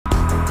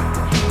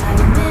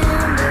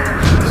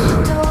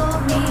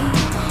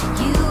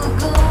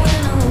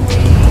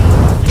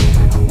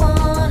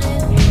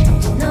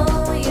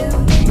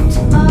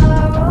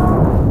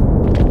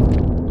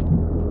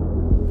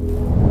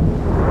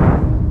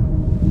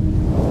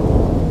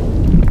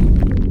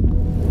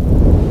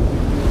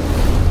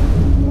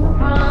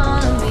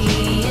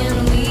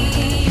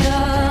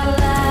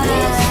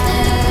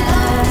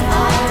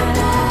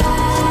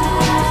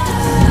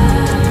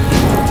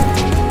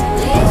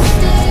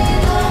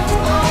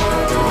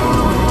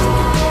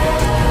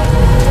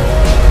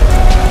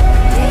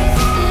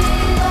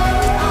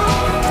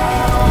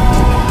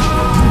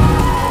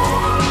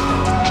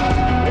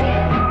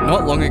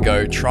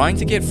but trying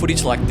to get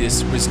footage like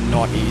this was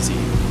not easy.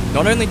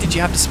 Not only did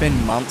you have to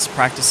spend months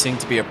practicing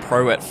to be a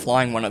pro at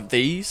flying one of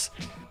these,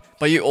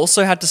 but you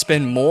also had to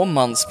spend more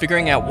months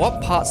figuring out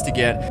what parts to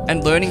get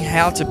and learning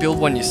how to build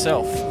one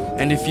yourself.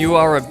 And if you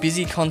are a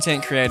busy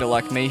content creator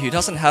like me who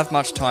doesn't have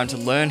much time to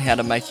learn how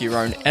to make your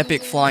own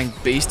epic flying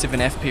beast of an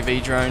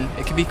FPV drone,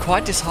 it can be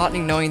quite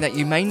disheartening knowing that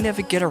you may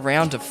never get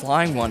around to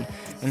flying one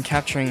and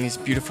capturing these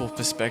beautiful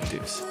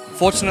perspectives.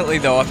 Fortunately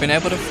though, I've been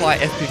able to fly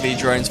FPV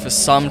drones for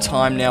some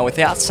time now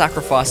without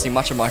sacrificing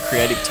much of my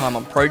creative time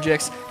on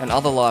projects and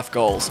other life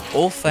goals,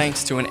 all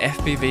thanks to an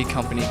FPV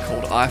company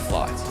called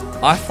iflight.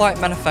 iflight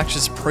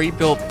manufactures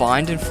pre-built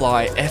bind and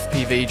fly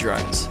FPV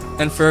drones,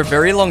 and for a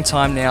very long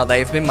time now they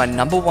have been my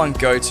 #1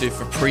 go-to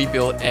for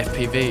pre-built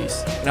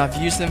FPVs, and I've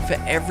used them for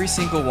every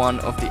single one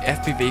of the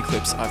FPV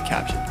clips I've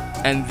captured.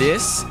 And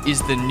this is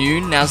the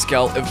new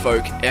Nazgul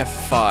Evoke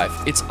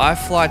F5. It's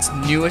iflight's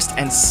newest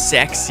and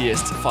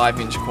sexiest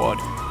 5-inch quad,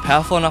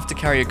 powerful enough to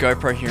carry a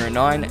GoPro Hero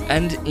 9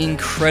 and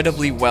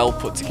incredibly well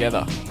put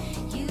together.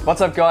 What's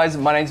up guys,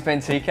 my name's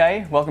Ben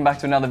TK, welcome back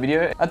to another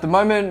video. At the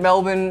moment,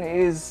 Melbourne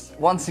is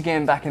once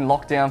again back in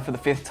lockdown for the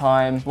 5th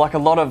time. Like a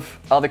lot of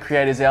other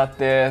creators out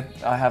there,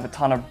 I have a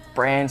ton of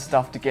brand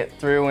stuff to get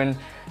through, and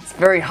it's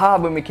very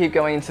hard when we keep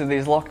going into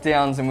these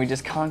lockdowns and we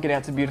just can't get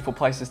out to beautiful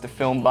places to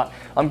film, but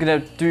I'm gonna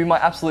do my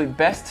absolute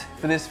best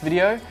for this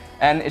video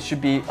and it should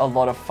be a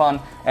lot of fun.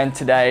 And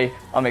today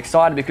I'm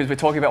excited because we're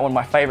talking about one of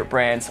my favorite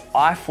brands,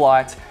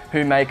 iflight,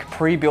 who make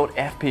pre-built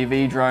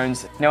FPV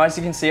drones. Now, as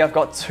you can see, I've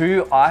got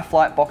 2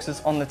 iflight boxes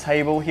on the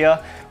table here,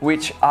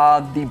 which are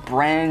the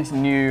brand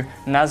new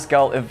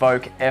Nazgul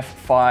Evoke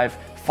F5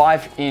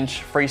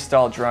 5-inch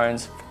freestyle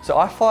drones. So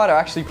iflight are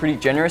actually pretty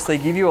generous. They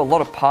give you a lot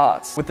of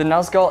parts. With the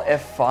Nazgul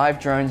F5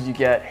 drones, you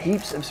get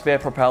heaps of spare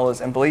propellers,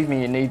 and believe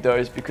me, you need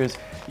those because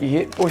you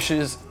hit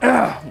bushes.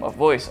 My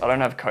voice, I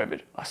don't have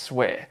COVID, I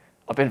swear.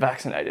 I've been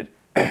vaccinated.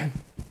 I'm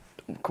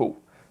cool.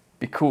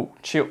 Be cool,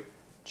 chill,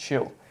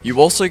 chill. You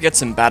also get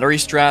some battery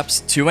straps,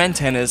 2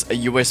 antennas, a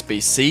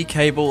USB-C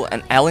cable,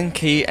 an Allen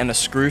key and a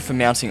screw for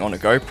mounting on a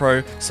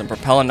GoPro, some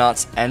propeller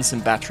nuts and some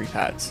battery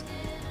pads.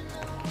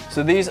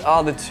 So these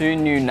are the 2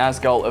 new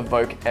Nazgul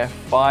Evoke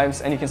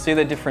F5s, and you can see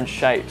they're different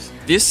shapes.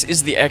 This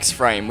is the X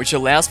frame, which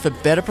allows for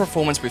better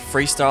performance with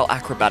freestyle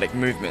acrobatic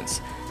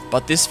movements.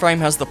 But this frame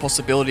has the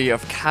possibility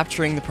of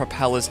capturing the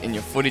propellers in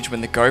your footage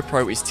when the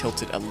GoPro is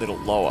tilted a little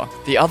lower.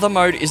 The other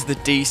mode is the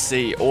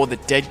DC, or the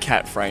dead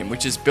cat frame,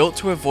 which is built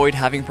to avoid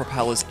having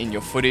propellers in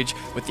your footage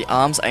with the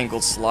arms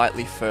angled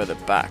slightly further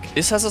back.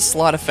 This has a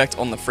slight effect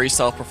on the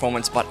freestyle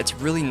performance, but it's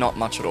really not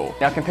much at all.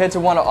 Now, compared to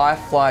one of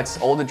iflight's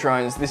older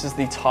drones, this is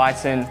the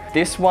Titan.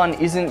 This one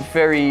isn't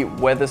very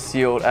weather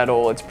sealed at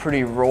all. It's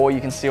pretty raw, you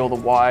can see all the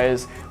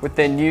wires. With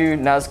their new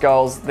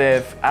Nazguls,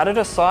 they've added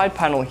a side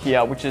panel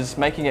here, which is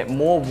making it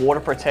more water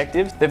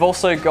protective. They've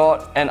also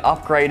got an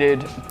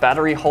upgraded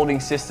battery holding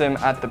system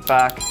at the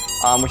back,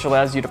 which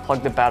allows you to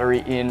plug the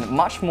battery in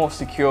much more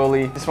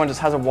securely. This one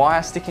just has a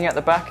wire sticking at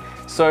the back.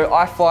 So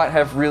iflight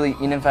have really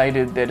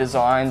innovated their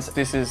designs.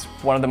 This is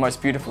one of the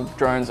most beautiful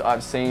drones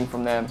I've seen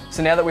from them.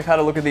 So now that we've had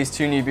a look at these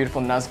 2 new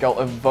beautiful Nazgul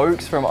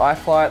Evokes from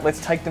iflight, let's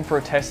take them for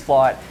a test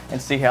flight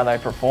and see how they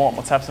perform.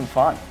 Let's have some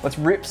fun. Let's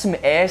rip some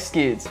air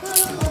skids.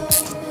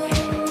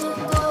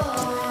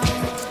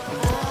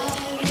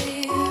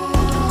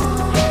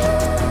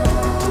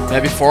 Now,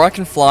 before I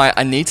can fly,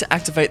 I need to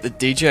activate the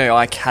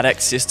DJI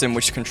CADX system,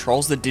 which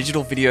controls the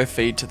digital video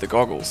feed to the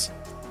goggles.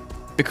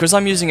 Because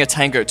I'm using a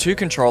Tango 2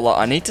 controller,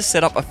 I need to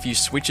set up a few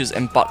switches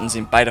and buttons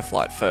in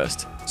Betaflight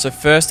first. So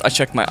first, I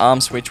check my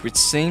arm switch, which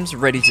seems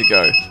ready to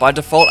go. By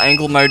default,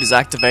 angle mode is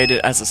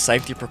activated as a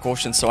safety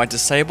precaution, so I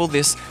disable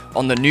this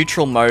on the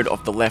neutral mode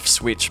of the left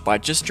switch by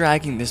just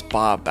dragging this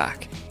bar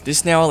back.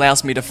 This now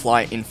allows me to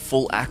fly in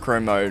full acro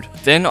mode.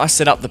 Then I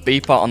set up the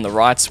beeper on the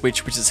right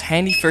switch, which is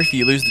handy for if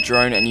you lose the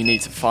drone and you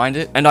need to find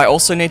it. And I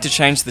also need to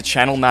change the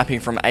channel mapping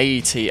from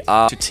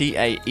AETR to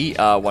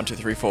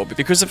TAER1234,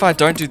 because if I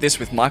don't do this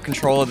with my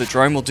controller, the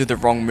drone will do the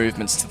wrong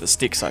movements to the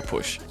sticks I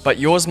push. But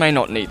yours may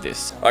not need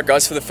this. Alright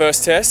guys, for the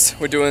first test,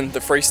 we're doing the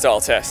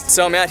freestyle test.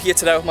 So I'm out here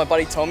today with my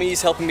buddy Tommy.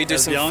 He's helping me do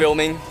some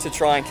filming to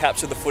try and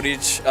capture the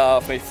footage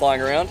of me flying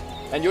around.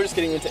 And you're just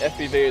getting into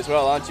FPV as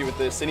well, aren't you, with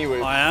the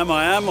Cinewoo? I am.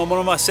 I'm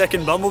on my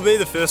second Bumblebee.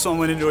 The first one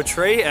went into a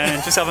tree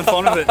and just having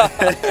fun with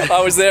it. I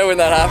was there when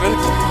that happened.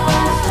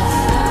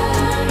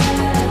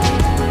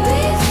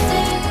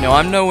 Now,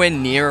 I'm nowhere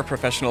near a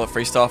professional at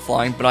freestyle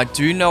flying, but I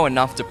do know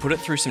enough to put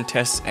it through some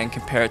tests and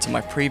compare it to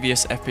my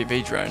previous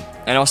FPV drone.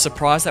 And I was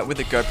surprised that with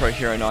the GoPro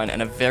Hero 9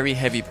 and a very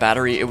heavy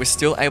battery, it was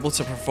still able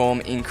to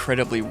perform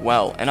incredibly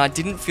well, and I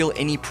didn't feel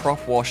any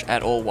prop wash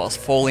at all whilst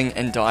falling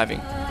and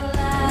diving.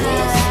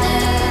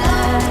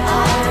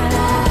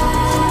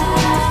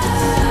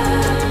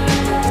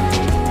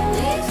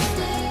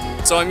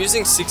 So I'm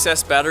using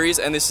 6S batteries,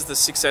 and this is the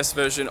 6S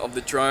version of the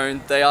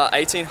drone. They are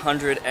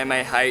 1800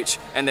 mAh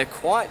and they're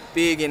quite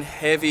big and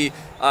heavy.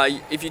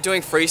 If you're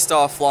doing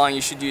freestyle flying,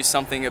 you should use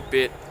something a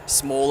bit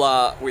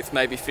smaller with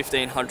maybe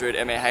 1500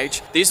 mAh.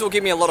 These will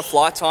give me a lot of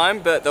flight time,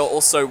 but they'll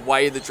also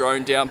weigh the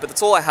drone down. But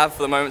that's all I have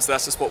for the moment, so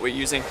that's just what we're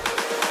using.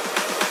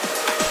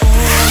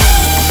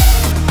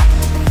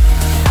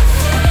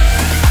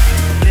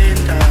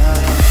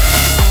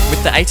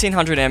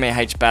 1800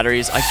 mAh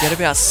batteries, I get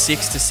about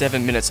 6 to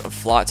 7 minutes of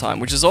flight time,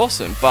 which is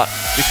awesome, but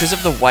because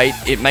of the weight,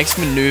 it makes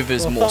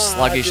maneuvers more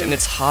sluggish and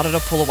it's harder to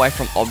pull away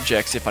from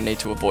objects if I need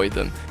to avoid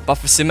them. But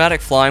for cinematic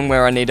flying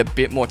where I need a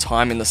bit more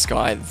time in the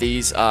sky,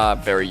 these are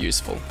very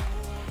useful.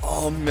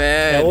 Oh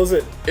man, how was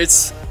it?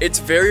 It's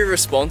very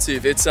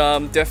responsive. It's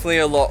definitely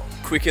a lot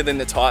quicker than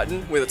the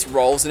Titan with its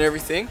rolls and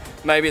everything.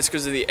 Maybe it's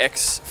because of the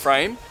X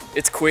frame.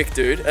 It's quick,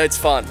 dude. It's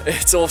fun.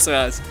 It's awesome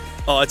as.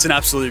 Oh, it's an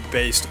absolute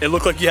beast. It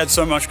looked like you had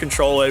so much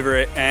control over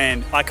it,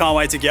 and I can't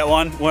wait to get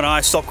one. When I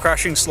stop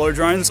crashing slow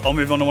drones, I'll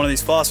move on to one of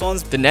these fast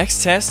ones. The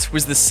next test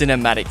was the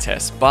cinematic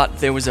test, but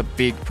there was a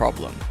big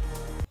problem.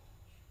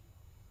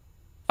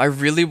 I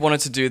really wanted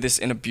to do this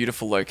in a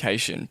beautiful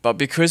location, but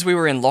because we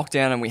were in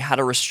lockdown and we had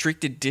a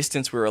restricted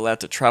distance we were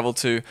allowed to travel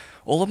to,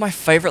 all of my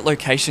favorite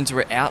locations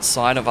were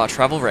outside of our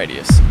travel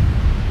radius.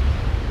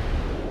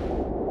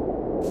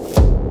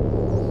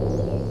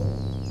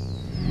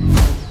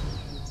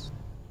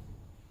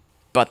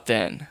 But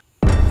then,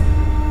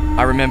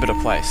 I remembered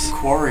a place.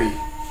 Quarry.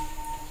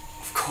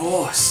 Of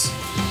course.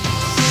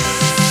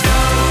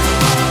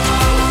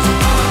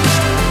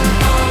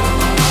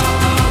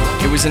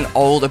 It was an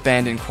old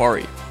abandoned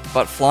quarry,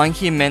 but flying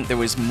here meant there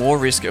was more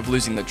risk of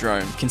losing the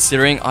drone,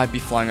 considering I'd be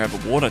flying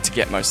over water to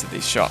get most of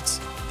these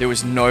shots. There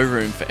was no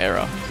room for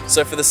error.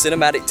 So for the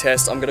cinematic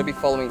test, I'm going to be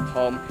following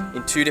Tom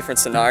in 2 different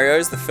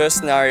scenarios. The first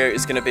scenario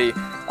is going to be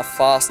a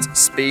fast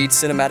speed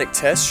cinematic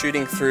test,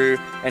 shooting through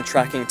and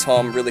tracking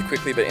Tom really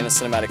quickly but in a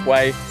cinematic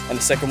way. And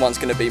the second one's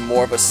going to be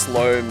more of a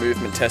slow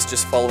movement test,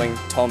 just following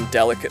Tom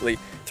delicately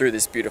through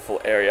this beautiful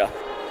area.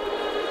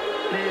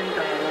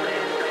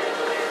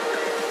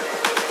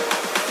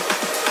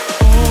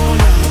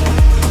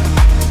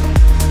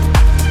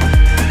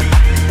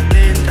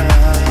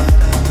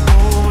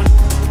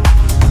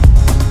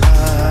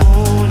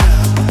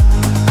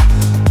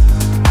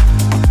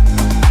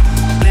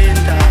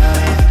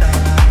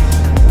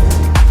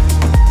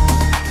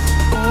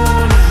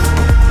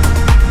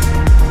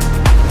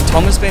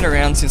 Tom has been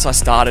around since I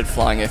started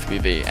flying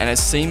FPV and has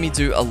seen me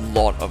do a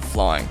lot of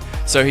flying,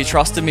 so he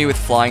trusted me with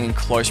flying in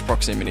close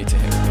proximity to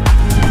him.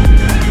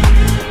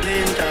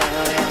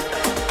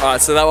 Alright,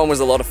 so that one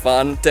was a lot of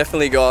fun.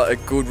 Definitely got a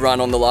good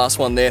run on the last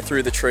one there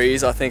through the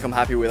trees. I think I'm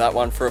happy with that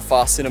one for a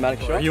fast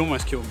cinematic shot. You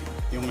almost killed me.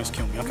 You almost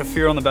killed me. I can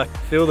feel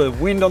the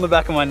wind on the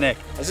back of my neck.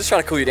 I was just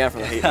trying to cool you down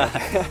from the heat.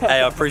 Hey,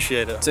 I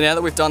appreciate it. So now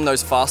that we've done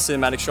those fast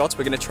cinematic shots,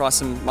 we're going to try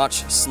some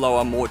much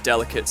slower, more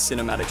delicate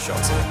cinematic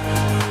shots.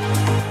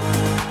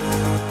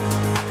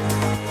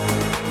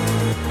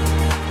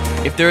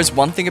 If there is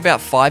one thing about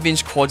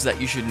 5-inch quads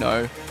that you should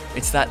know,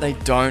 it's that they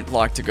don't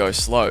like to go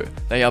slow.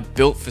 They are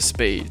built for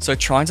speed, so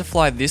trying to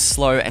fly this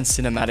slow and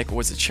cinematic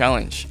was a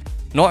challenge.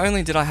 Not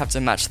only did I have to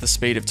match the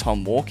speed of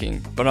Tom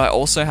walking, but I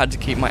also had to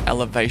keep my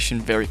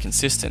elevation very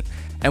consistent.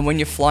 And when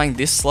you're flying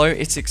this slow,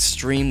 it's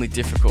extremely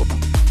difficult.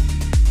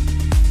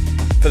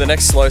 For the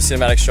next slow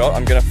cinematic shot,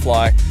 I'm going to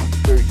fly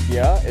through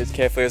here as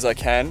carefully as I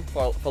can,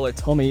 follow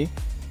Tommy,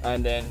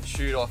 and then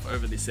shoot off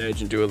over this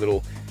edge and do a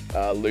little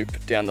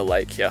loop down the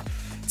lake here.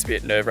 It's a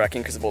bit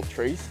nerve-wracking because of all the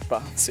trees,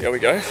 but let's see how we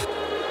go.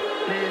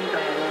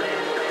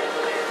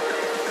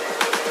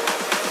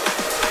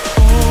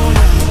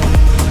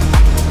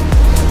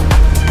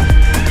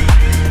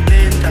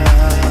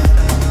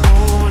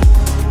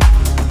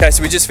 Okay,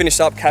 so we just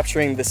finished up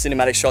capturing the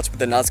cinematic shots with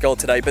the Nazgul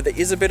today, but there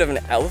is a bit of an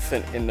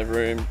elephant in the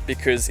room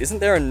because isn't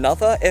there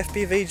another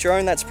FPV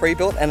drone that's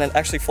pre-built and it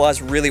actually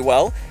flies really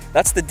well?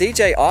 That's the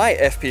DJI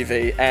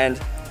FPV, and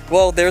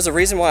well, there's a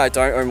reason why I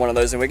don't own one of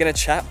those, and we're going to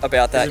chat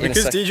about that in a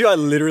second. Because DJI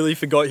literally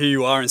forgot who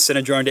you are and sent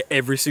a drone to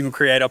every single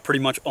creator pretty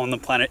much on the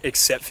planet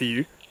except for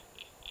you.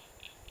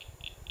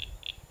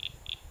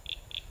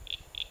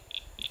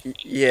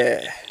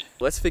 Yeah.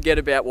 Let's forget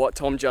about what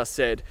Tom just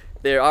said.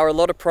 There are a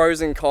lot of pros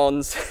and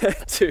cons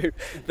to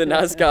the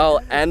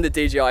Nazgul and the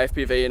DJI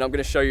FPV, and I'm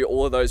going to show you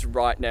all of those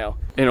right now.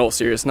 In all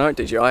serious note,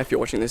 DJI, if you're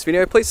watching this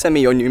video, please send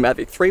me your new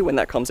Mavic 3 when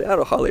that comes out.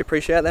 I'll highly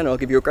appreciate that, and I'll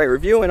give you a great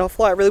review, and I'll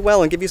fly it really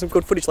well and give you some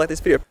good footage like this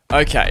video.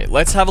 Okay,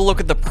 let's have a look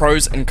at the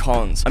pros and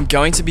cons. I'm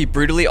going to be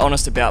brutally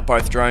honest about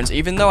both drones.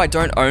 Even though I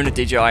don't own a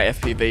DJI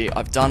FPV,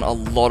 I've done a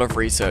lot of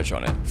research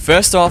on it.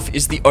 First off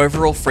is the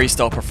overall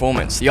freestyle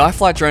performance. The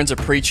iflight drones are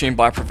pre-tuned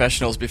by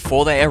professionals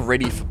before they are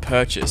ready for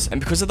purchase, and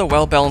because of the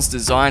well-balanced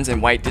designs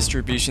and weight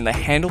distribution, they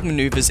handle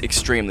maneuvers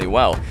extremely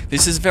well.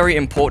 This is very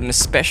important,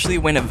 especially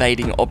when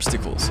evading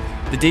obstacles.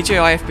 The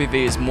DJI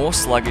FPV is more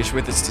sluggish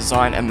with its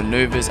design and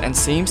maneuvers and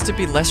seems to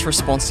be less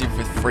responsive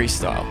with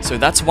freestyle. So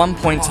that's one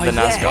point to the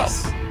Nazgul.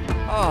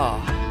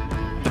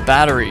 The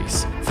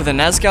batteries. For the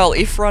Nazgul,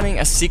 if running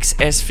a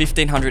 6S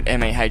 1500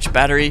 mAh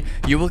battery,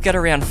 you will get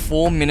around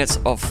 4 minutes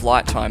of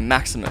flight time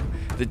maximum.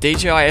 The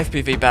DJI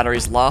FPV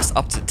batteries last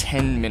up to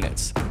 10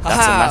 minutes.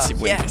 That's a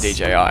massive win for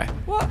DJI.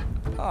 What?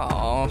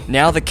 Aww.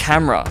 Now the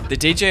camera. The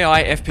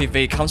DJI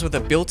FPV comes with a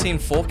built-in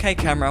 4K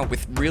camera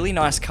with really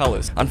nice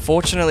colors.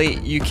 Unfortunately,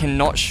 you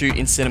cannot shoot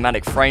in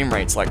cinematic frame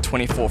rates like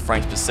 24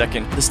 frames per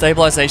second. The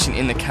stabilization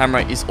in the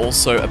camera is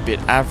also a bit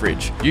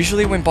average.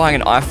 Usually when buying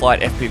an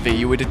iflight FPV,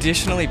 you would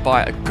additionally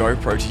buy a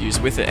GoPro to use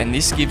with it, and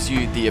this gives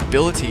you the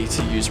ability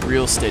to use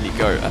Real Steady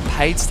Go, a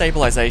paid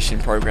stabilization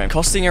program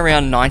costing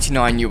around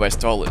 $99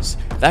 US.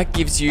 That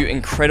gives you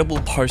incredible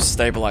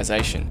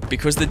post-stabilization.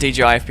 Because the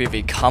DJI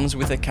FPV comes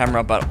with a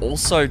camera but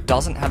also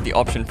doesn't have the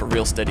option for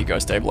Real Steady Go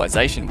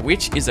stabilization,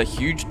 which is a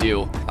huge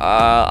deal.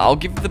 I'll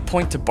give the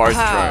point to both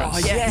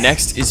drones. Yes.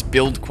 Next is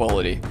build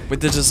quality.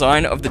 With the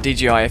design of the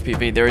DJI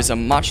FPV, there is a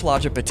much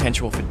larger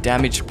potential for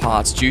damaged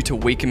parts due to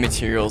weaker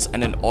materials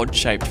and an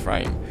odd-shaped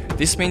frame.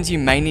 This means you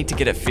may need to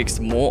get it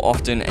fixed more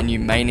often, and you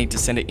may need to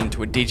send it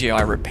into a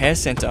DJI repair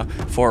center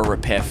for a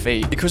repair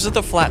fee. Because of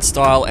the flat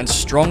style and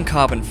strong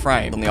carbon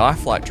frame on the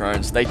iflight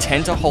drones, they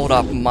tend to hold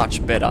up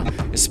much better,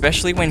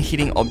 especially when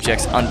hitting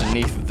objects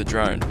underneath of the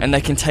drone, and they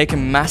can take a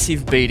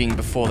massive beating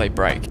before they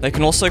break. They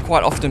can also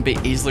quite often be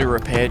easily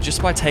repaired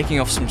just by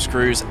taking off some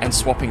screws and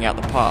swapping out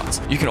the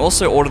parts. You can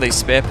also order these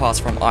spare parts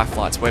from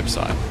iflight's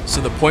website. So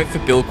the point for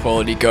build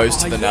quality goes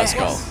to the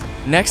Nazgul.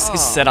 Next is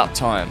setup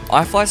time.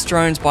 iflight's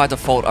drones by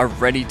default are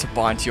ready to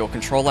bind to your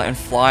controller and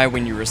fly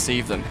when you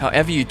receive them.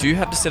 However, you do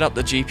have to set up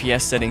the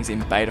GPS settings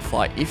in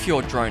Betaflight if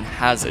your drone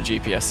has a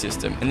GPS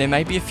system, and there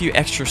may be a few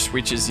extra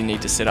switches you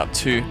need to set up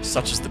too,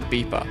 such as the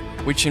beeper,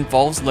 which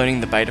involves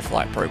learning the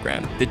Betaflight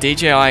program. The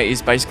DJI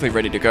is basically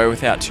ready to go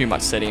without too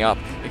much setting up,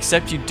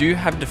 except you do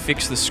have to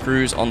fix the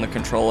screws on the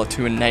controller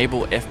to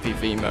enable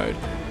FPV mode.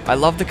 I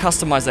love the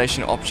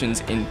customization options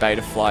in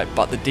Betaflight,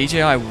 but the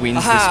DJI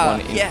wins this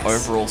one in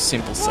overall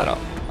simple setup.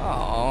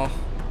 Aww.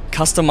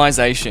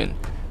 Customization.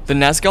 The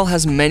Nazgul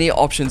has many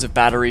options of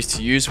batteries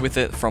to use with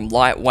it, from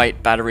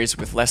lightweight batteries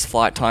with less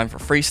flight time for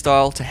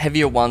freestyle to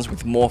heavier ones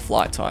with more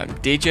flight time.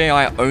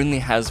 DJI only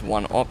has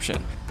one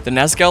option. The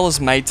Nazgul is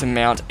made to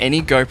mount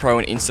any GoPro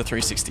and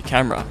Insta360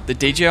 camera. The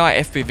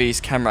DJI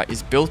FPV's camera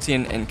is built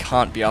in and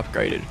can't be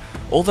upgraded.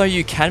 Although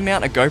you can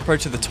mount a GoPro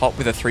to the top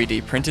with a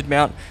 3D printed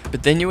mount,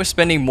 but then you are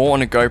spending more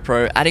on a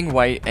GoPro, adding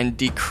weight and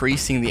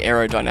decreasing the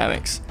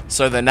aerodynamics.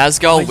 So the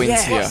Nazgul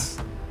wins here.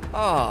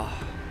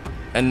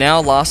 And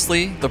now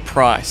lastly, the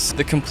price.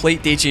 The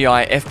complete DJI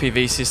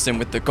FPV system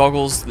with the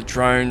goggles, the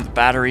drone, the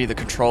battery, the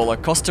controller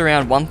cost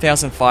around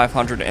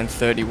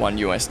 $1,531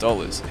 US.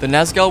 The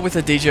Nazgul with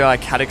a DJI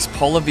Caddx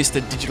Polar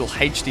Vista Digital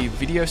HD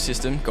video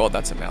system, god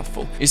that's a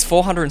mouthful, is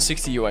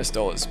 $460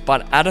 US,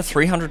 but add a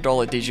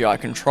 $300 DJI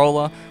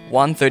controller,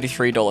 one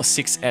 $33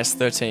 6S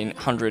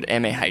 1300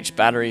 mAh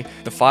battery,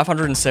 the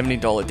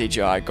 $570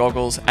 DJI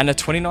goggles, and a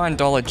 $29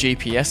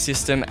 GPS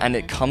system, and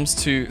it comes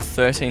to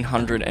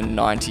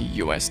 $1,390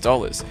 US.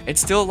 It's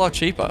still a lot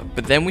cheaper,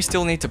 but then we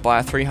still need to buy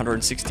a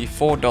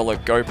 $364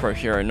 GoPro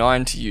Hero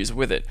 9 to use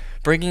with it,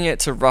 bringing it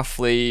to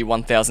roughly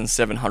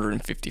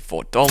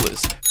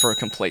 $1,754 for a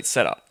complete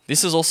setup.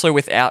 This is also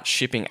without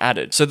shipping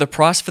added, so the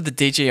price for the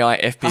DJI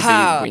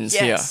FPV wins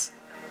here.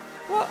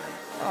 What?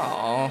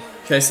 Aww.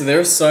 Okay, so there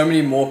are so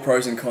many more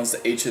pros and cons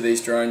to each of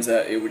these drones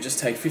that it would just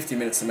take 50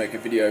 minutes to make a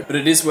video. But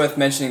it is worth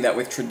mentioning that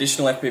with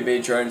traditional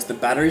FPV drones, the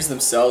batteries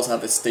themselves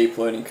have a steep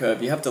learning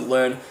curve. You have to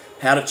learn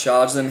how to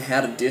charge them, how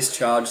to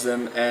discharge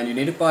them, and you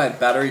need to buy a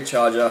battery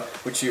charger,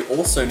 which you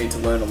also need to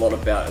learn a lot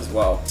about as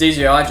well.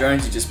 DJI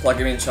drones, you just plug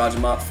them in, charge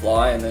them up,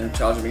 fly, and then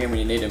charge them again when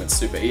you need them. It's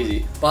super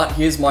easy. But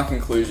here's my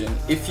conclusion.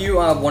 If you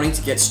are wanting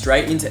to get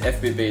straight into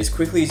FPV as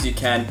quickly as you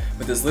can,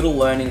 with as little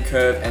learning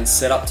curve and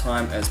setup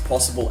time as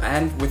possible,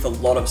 and with a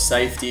lot of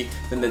safety,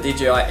 then the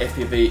DJI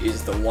FPV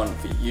is the one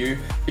for you.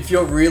 If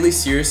you're really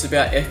serious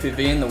about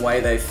FPV and the way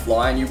they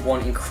fly, and you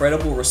want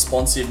incredible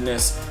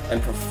responsiveness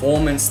and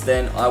performance,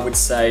 then I would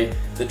say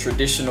the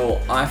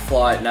traditional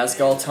iflight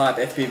Nazgul type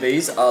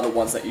FPVs are the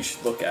ones that you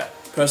should look at.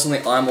 Personally,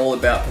 I'm all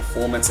about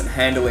performance and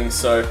handling,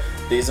 so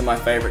these are my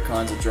favorite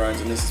kinds of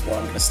drones, and this is what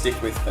I'm going to stick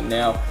with for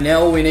now.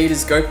 Now all we need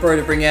is GoPro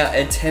to bring out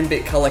a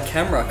 10-bit color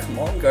camera. Come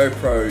on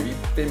GoPro,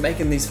 you've been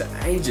making these for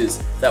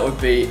ages. That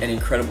would be an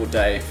incredible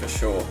day for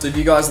sure. So if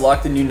you guys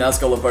like the new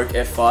Nazgul Evoke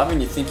F5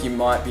 and you think you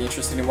might be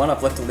interested in one,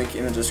 I've left a link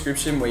in the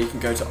description where you can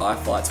go to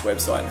iflight's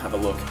website and have a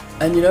look.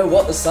 And you know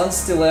what, the sun's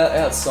still out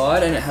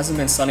outside and it hasn't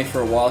been sunny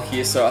for a while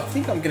here, so I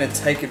think I'm going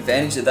to take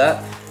advantage of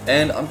that,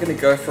 and I'm going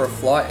to go for a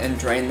flight and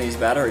drain these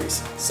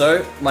batteries.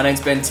 So, my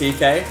name's Ben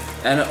TK,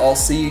 and I'll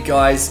see you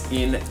guys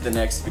in the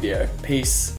next video. Peace.